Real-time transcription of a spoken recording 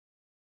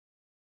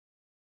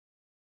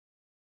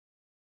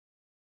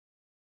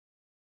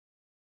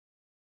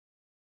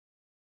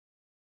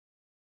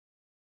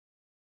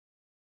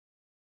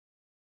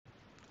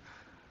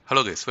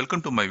Hello guys,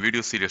 welcome to my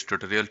video series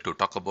tutorial to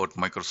talk about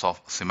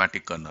Microsoft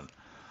Semantic Kernel.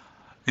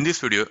 In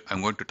this video,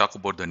 I'm going to talk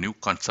about the new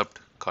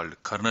concept called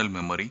kernel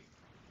memory.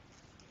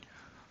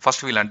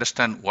 First, we'll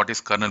understand what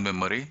is kernel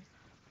memory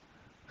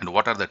and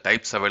what are the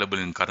types available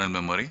in kernel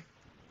memory.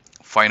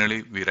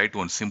 Finally, we write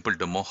one simple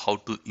demo how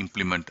to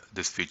implement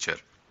this feature.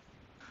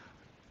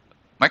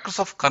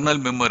 Microsoft kernel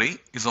memory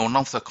is one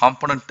of the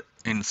component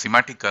in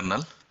semantic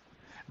kernel.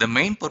 The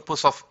main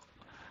purpose of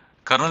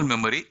kernel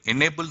memory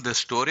enables the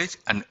storage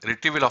and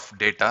retrieval of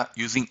data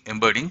using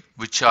embedding,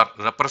 which are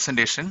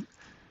representation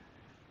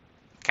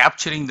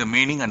capturing the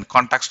meaning and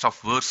context of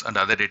words and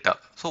other data.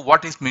 So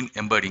what is mean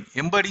embedding?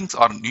 Embeddings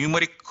are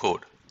numeric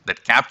code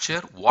that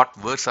capture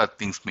what words or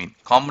things mean,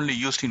 commonly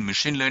used in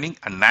machine learning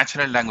and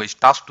natural language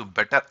tasks to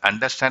better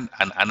understand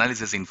and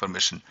analyze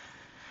information.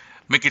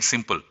 Make it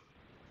simple.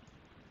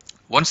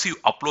 Once you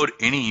upload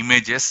any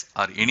images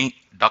or any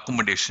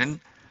documentation,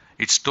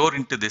 it's stored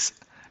into this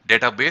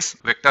database,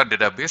 vector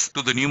database,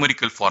 to the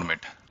numerical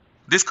format.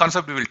 This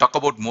concept we will talk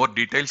about more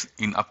details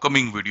in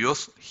upcoming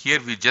videos. Here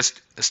we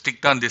just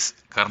stick on this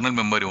kernel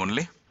memory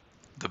only,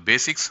 the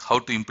basics, how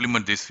to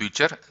implement this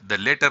feature. The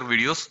later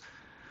videos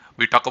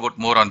we talk about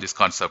more on this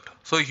concept.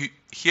 So here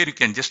you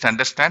can just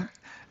understand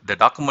the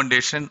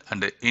documentation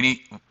and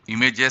any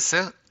images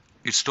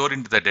is stored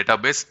into the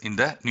database in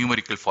the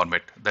numerical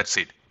format. That's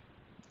it.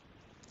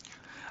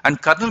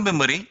 And kernel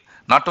memory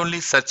not only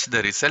search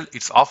the result,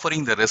 it's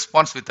offering the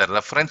response with a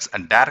reference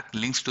and direct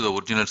links to the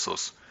original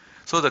source.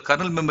 So the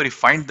kernel memory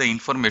find the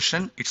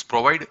information, it's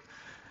provide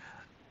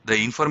the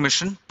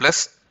information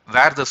plus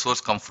where the source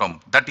come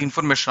from. That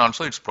information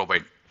also it's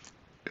provide.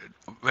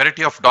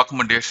 Variety of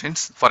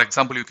documentations. For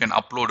example, you can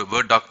upload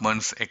Word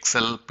documents,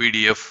 Excel,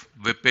 PDF,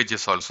 web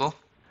pages also.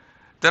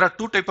 There are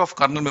two types of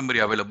kernel memory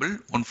available,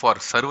 one for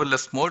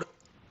serverless mode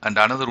and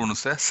another one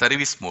is a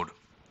service mode.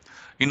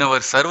 In our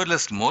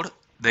serverless mode,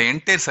 the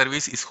entire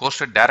service is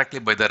hosted directly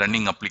by the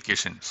running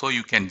application. So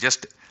you can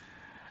just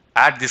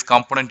add this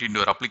component into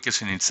your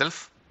application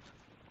itself.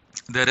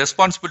 The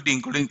responsibility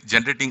including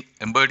generating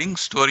embedding,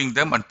 storing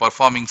them and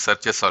performing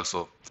searches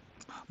also.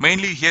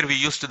 Mainly here we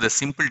used the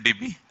simple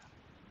DB,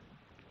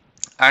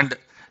 and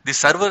the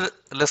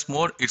serverless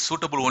mode is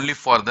suitable only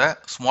for the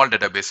small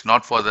database,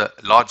 not for the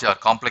large or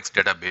complex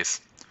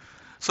database.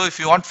 So if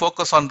you want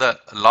focus on the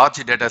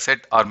large data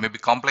set or maybe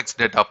complex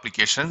data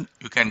application,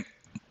 you can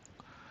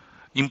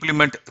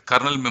implement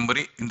kernel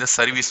memory in the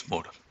service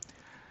mode.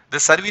 The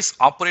service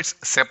operates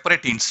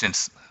separate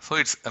instance, so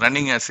it's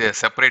running as a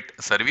separate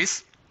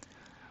service.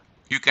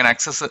 You can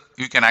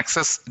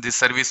access this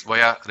service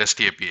via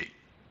REST API.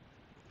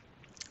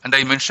 And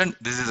I mentioned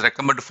this is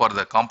recommended for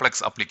the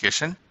complex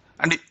application,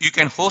 and you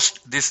can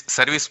host this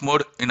service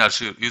mode in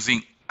Azure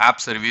using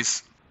app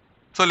service.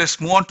 So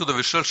let's move on to the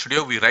Visual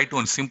Studio. We write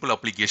one simple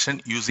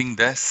application using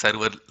the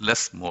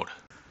serverless mode.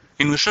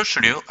 In Visual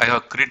Studio, I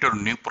have created a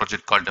new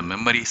project called the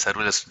Memory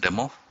Serverless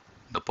Demo.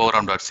 The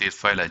program.cs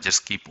file, I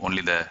just keep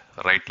only the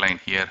write line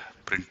here,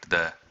 print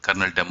the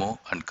kernel demo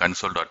and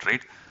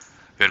console.write.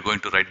 We are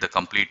going to write the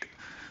complete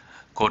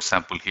code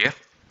sample here.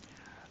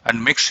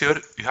 And make sure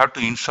you have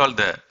to install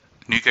the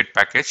NuGet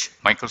package,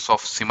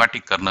 Microsoft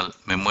Semantic Kernel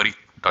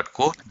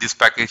Memory.core. This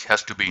package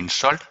has to be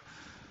installed.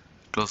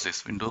 Close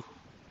this window.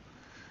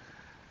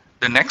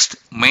 The next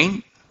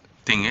main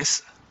thing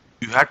is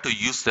you have to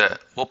use the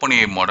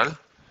OpenAI model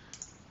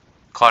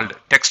called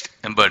text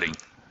embedding.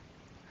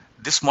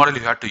 This model you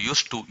have to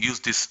use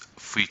this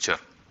feature.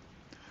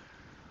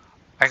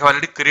 I have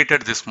already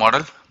created this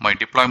model. My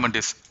deployment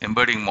is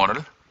embedding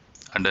model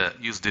and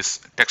use this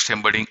text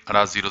embedding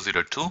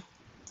RA002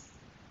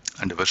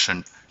 and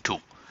version 2.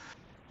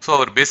 So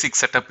our basic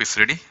setup is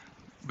ready.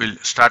 We'll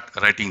start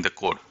writing the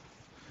code.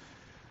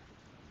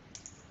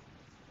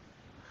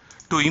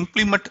 To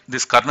implement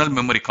this kernel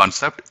memory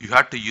concept, you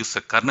have to use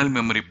a kernel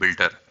memory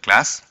builder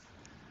class.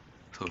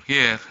 So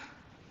here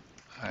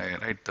I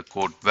write the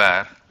code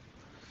where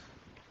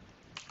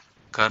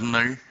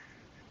kernel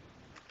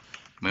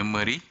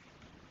memory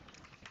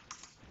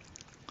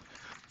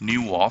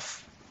new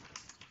of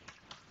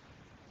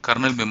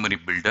kernel memory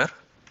builder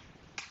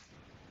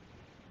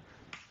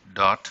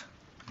dot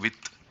with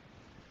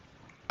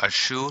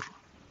Azure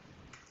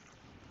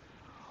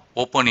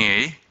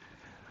OpenAI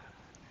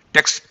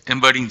text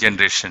embedding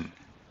generation.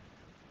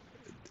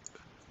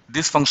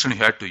 This function you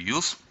have to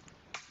use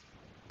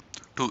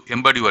to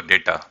embed your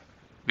data.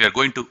 We are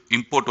going to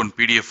import one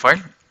PDF file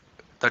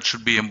that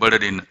should be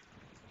embedded in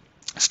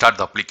start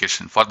the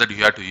application. For that you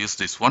have to use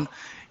this one.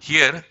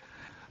 Here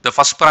the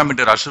first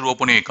parameter Azure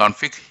OpenAI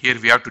config. Here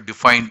we have to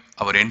define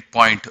our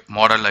endpoint,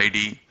 model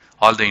ID,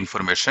 all the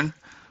information.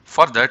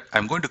 For that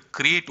I'm going to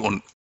create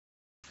one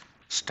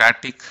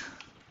static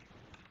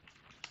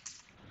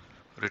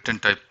return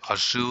type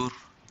Azure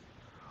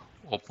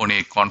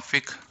OpenAI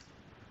config.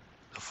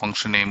 The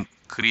function name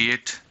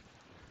create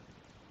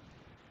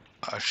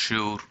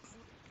Azure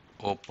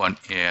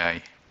OpenAI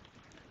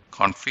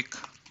config.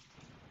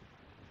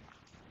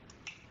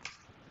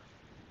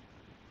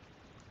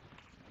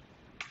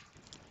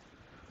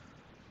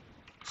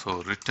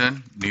 So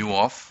return new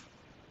of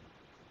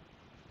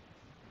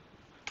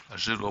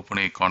Azure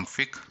OpenAI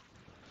config.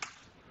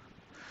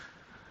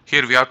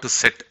 Here we have to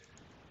set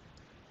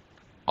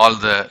all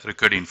the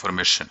required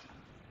information.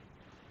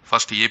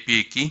 First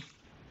API key,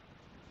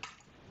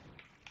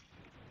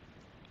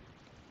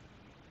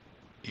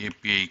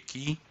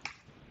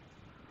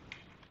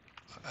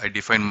 I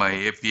define my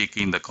API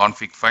key in the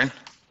config file.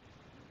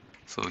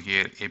 So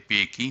here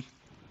API key.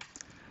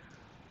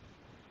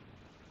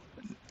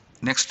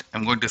 Next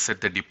I'm going to set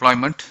the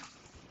deployment,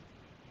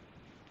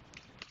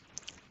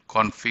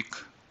 config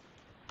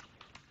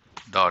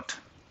dot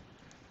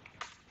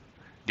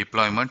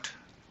deployment,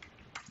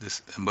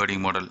 this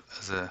embedding model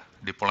as a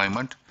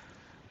deployment,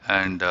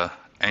 and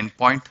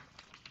endpoint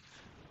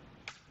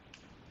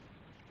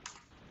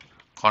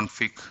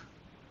config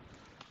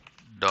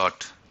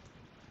dot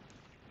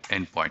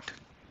endpoint.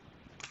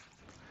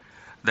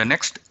 The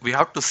next we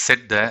have to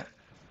set the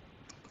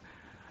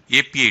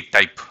API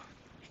type.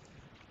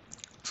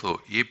 So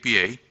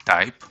API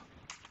type,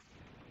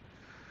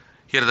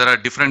 here there are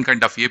different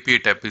kind of API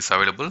type is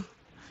available.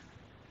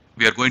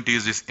 We are going to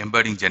use this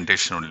embedding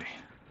generation only.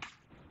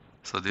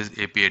 So this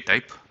API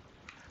type.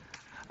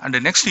 And the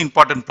next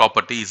important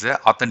property is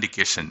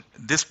authentication.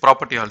 This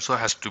property also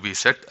has to be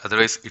set,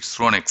 otherwise it's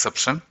thrown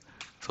exception.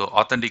 So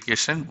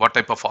authentication, what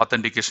type of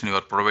authentication you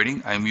are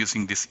providing? I am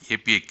using this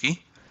API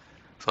key.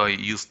 So I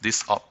use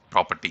this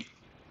property.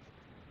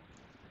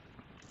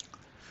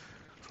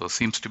 So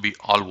seems to be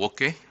all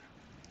okay.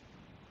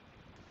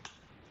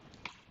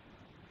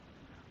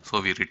 So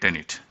we return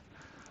it.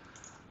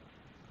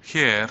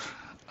 Here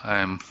I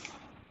am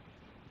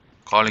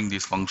calling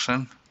this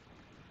function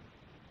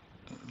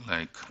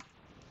like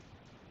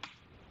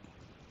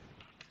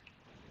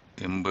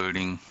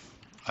embedding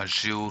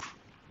Azure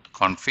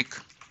config,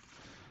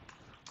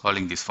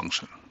 calling this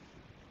function.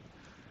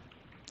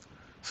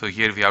 So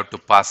here we have to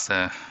pass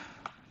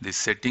these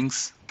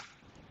settings.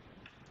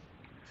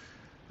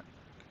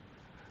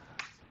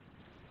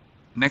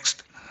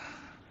 Next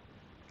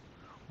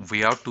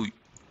we have to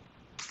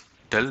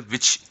tell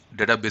which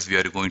database we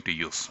are going to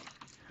use.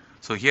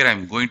 So here I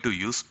am going to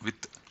use with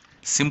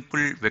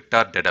simple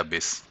vector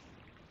database,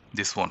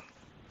 this one.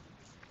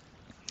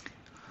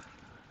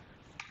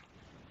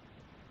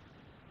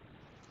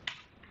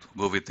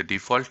 Go with the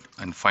default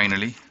and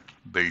finally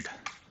build.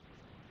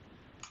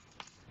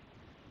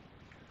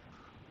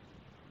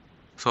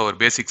 So our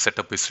basic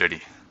setup is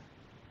ready.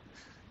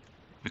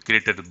 We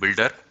created a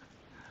builder.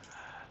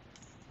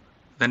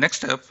 The next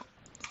step,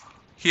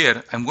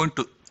 here I'm going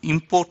to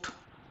import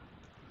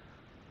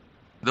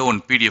the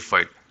one PDF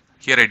file.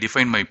 Here I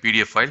define my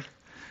PDF file.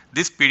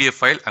 This PDF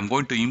file I'm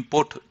going to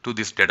import to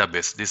this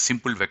database, this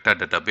simple vector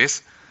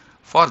database.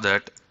 For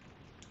that,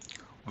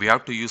 we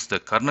have to use the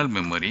kernel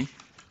memory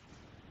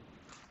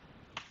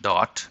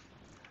dot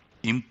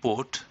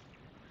import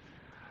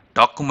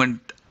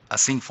document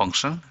async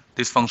function.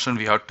 This function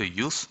we have to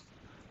use.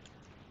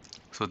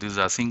 So this is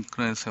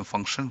asynchronous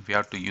function. We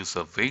have to use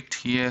a wait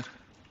here,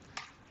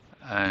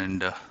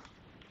 and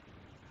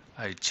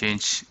I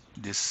change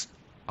this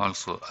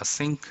also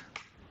async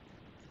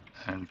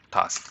and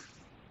task.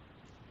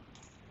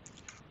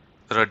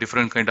 There are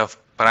different kind of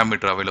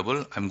parameter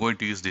available. I'm going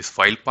to use this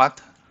file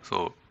path.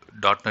 So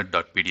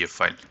 .NET.pdf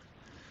file.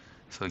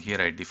 So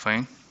here I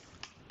define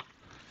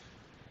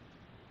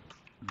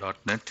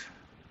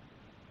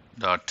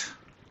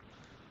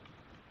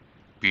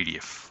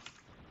 .NET.pdf.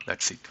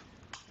 That's it.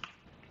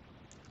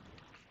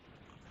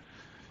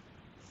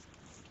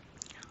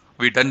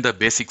 We done the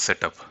basic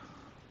setup.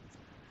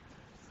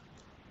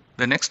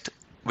 The next,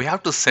 we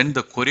have to send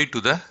the query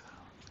to the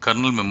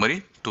kernel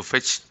memory to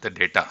fetch the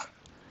data.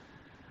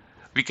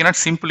 We cannot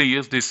simply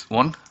use this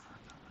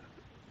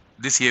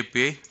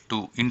API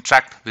to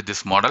interact with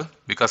this model,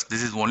 because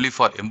this is only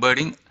for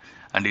embedding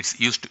and it's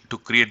used to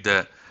create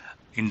the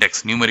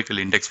index, numerical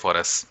index for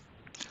us.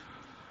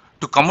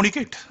 To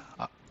communicate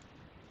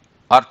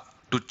or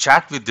to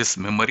chat with this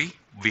memory,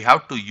 we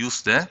have to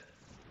use the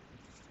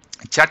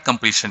chat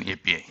completion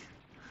API.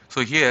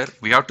 So here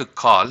we have to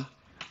call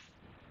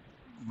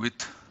with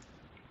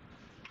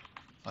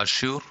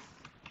Azure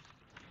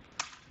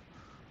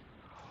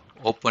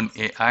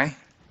OpenAI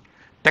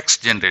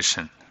text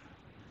generation.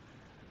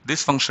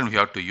 This function we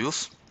have to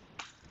use.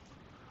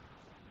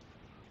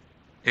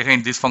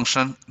 Again, this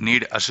function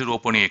need Azure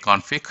OpenAI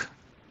config.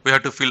 We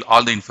have to fill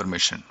all the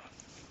information.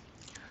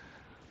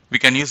 We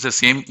can use the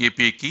same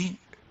API key,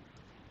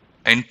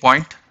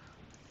 endpoint,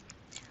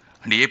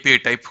 and the API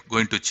type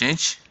going to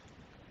change.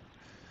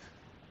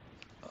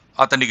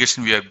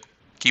 Authentication we have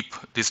keep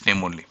this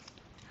name only.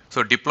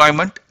 So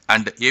deployment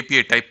and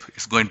API type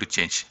is going to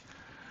change.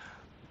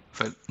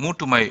 If I move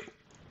to my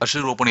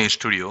Azure OpenAI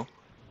Studio,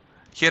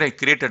 here I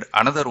created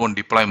another one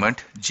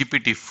deployment,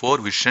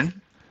 GPT-4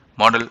 Vision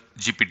model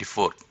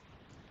GPT-4.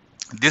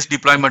 This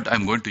deployment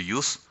I'm going to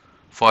use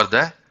for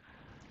the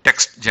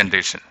text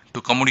generation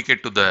to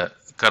communicate to the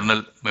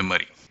kernel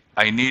memory.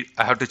 I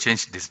have to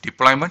change this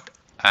deployment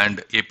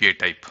and API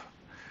type.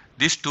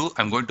 These two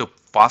I'm going to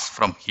pass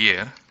from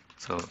here.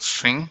 So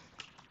string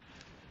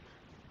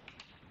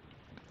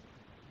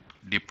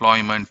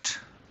deployment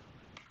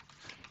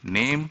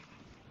name,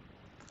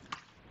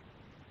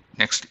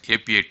 next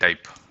API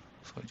type.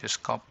 So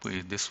just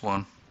copy this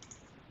one,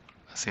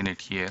 assign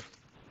it here.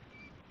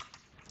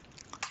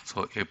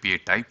 So API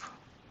type,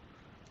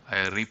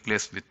 I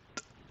replace with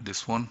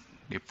this one,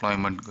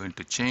 deployment going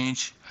to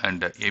change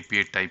and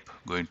API type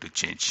going to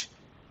change.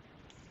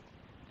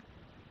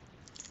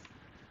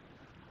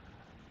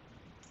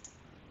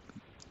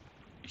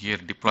 Here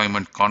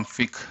deployment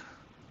config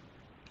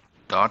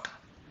dot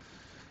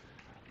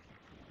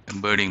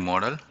embedding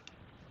model,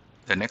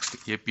 the next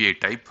API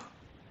type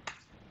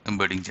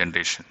embedding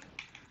generation.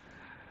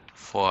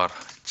 For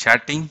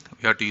chatting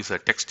we have to use a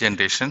text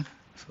generation,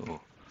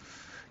 so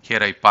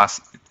here I pass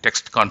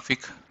text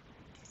config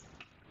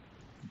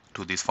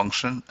to this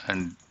function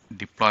and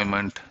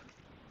deployment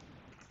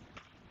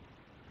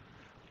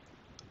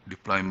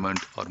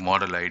or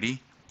model ID,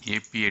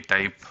 API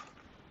type,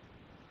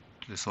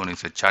 this one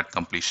is a chat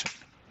completion,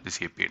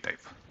 this API type.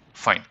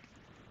 Fine,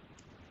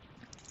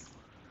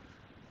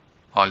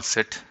 all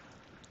set.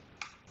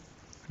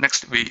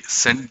 Next we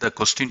send the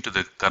question to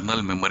the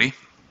kernel memory.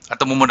 At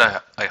the moment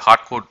I hard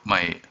code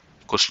my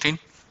question.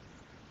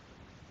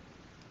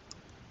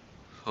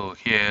 So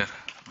here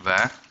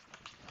where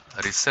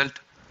result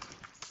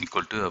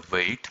equal to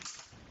await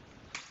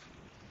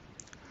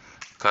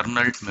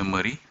kernel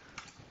memory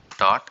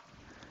dot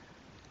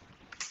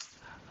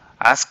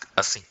ask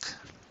async.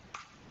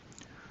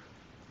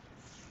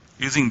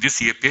 Using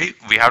this API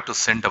we have to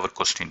send our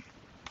question.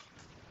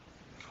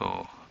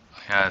 So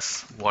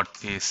as what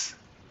is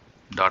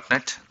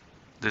 .NET,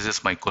 this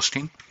is my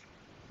question.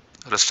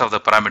 Rest of the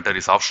parameter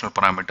is optional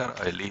parameter,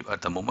 I leave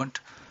at the moment.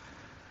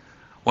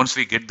 Once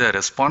we get the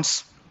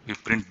response, we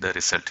print the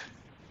result.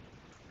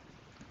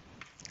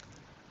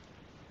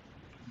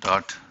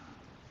 Dot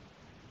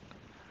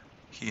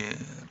here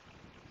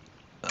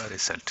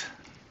result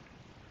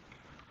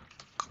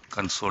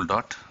console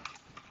dot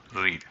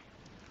read.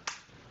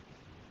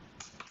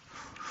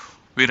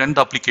 We run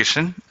the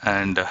application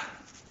and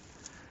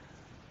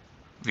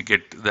we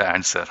get the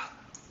answer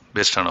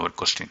based on our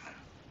question.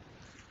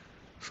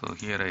 So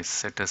here I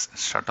set as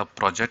startup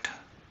project,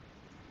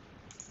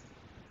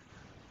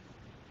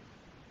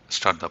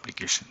 start the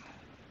application.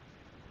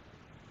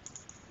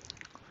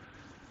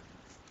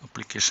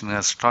 Application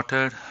has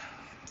started.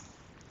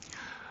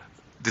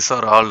 These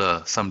are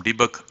all some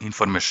debug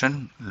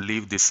information.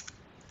 Leave this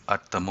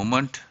at the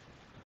moment.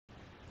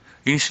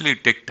 Initially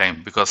it takes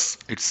time because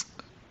it's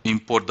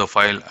import the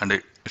file and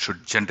it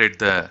should generate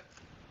the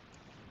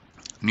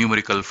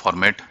numerical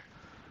format.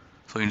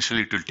 So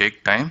initially it will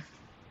take time.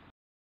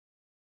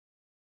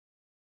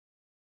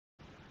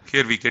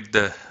 Here we get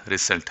the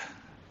result.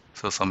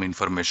 So some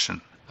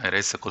information. I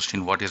raise the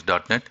question what is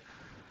 .NET.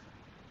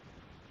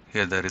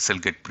 Here the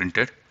result get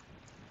printed.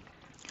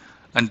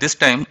 And this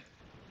time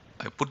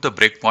I put the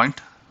breakpoint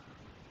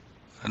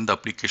and the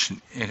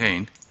application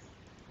again.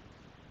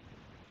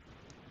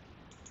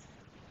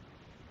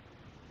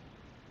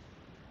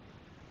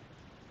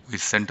 We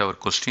sent our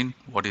question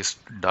what is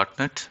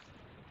 .NET.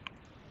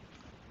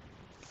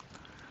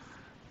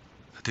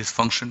 This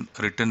function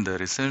return the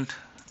result.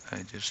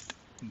 I just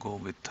go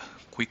with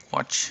quick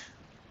watch.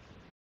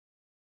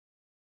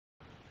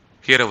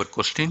 Here our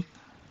question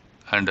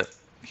and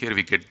here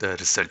we get the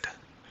result.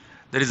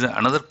 There is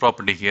another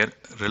property here,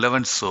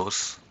 relevant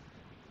source.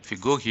 If you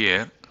go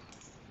here,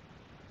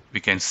 we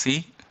can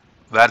see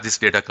where this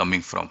data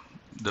coming from.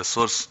 The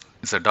source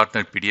is a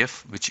 .NET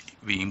PDF which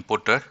we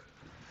imported.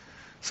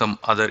 Some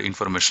other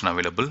information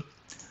available.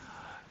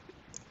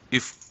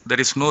 If there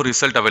is no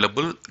result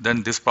available,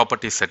 then this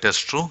property is set as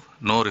true,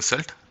 no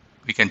result.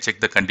 We can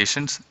check the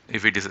conditions.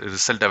 If it is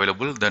result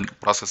available, then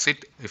process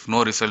it. If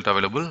no result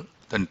available,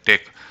 then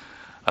take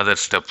other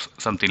steps,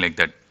 something like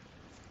that.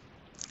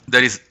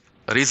 There is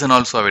a reason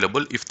also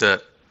available if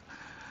the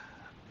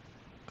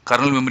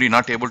kernel memory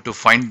not able to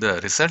find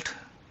the result.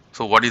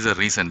 So what is the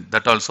reason?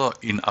 That also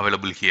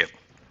available here.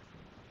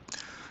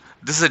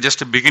 This is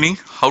just a beginning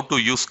how to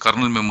use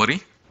kernel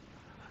memory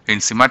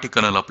in semantic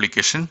kernel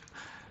application.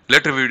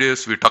 Later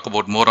videos we talk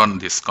about more on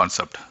this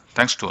concept.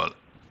 Thanks to all.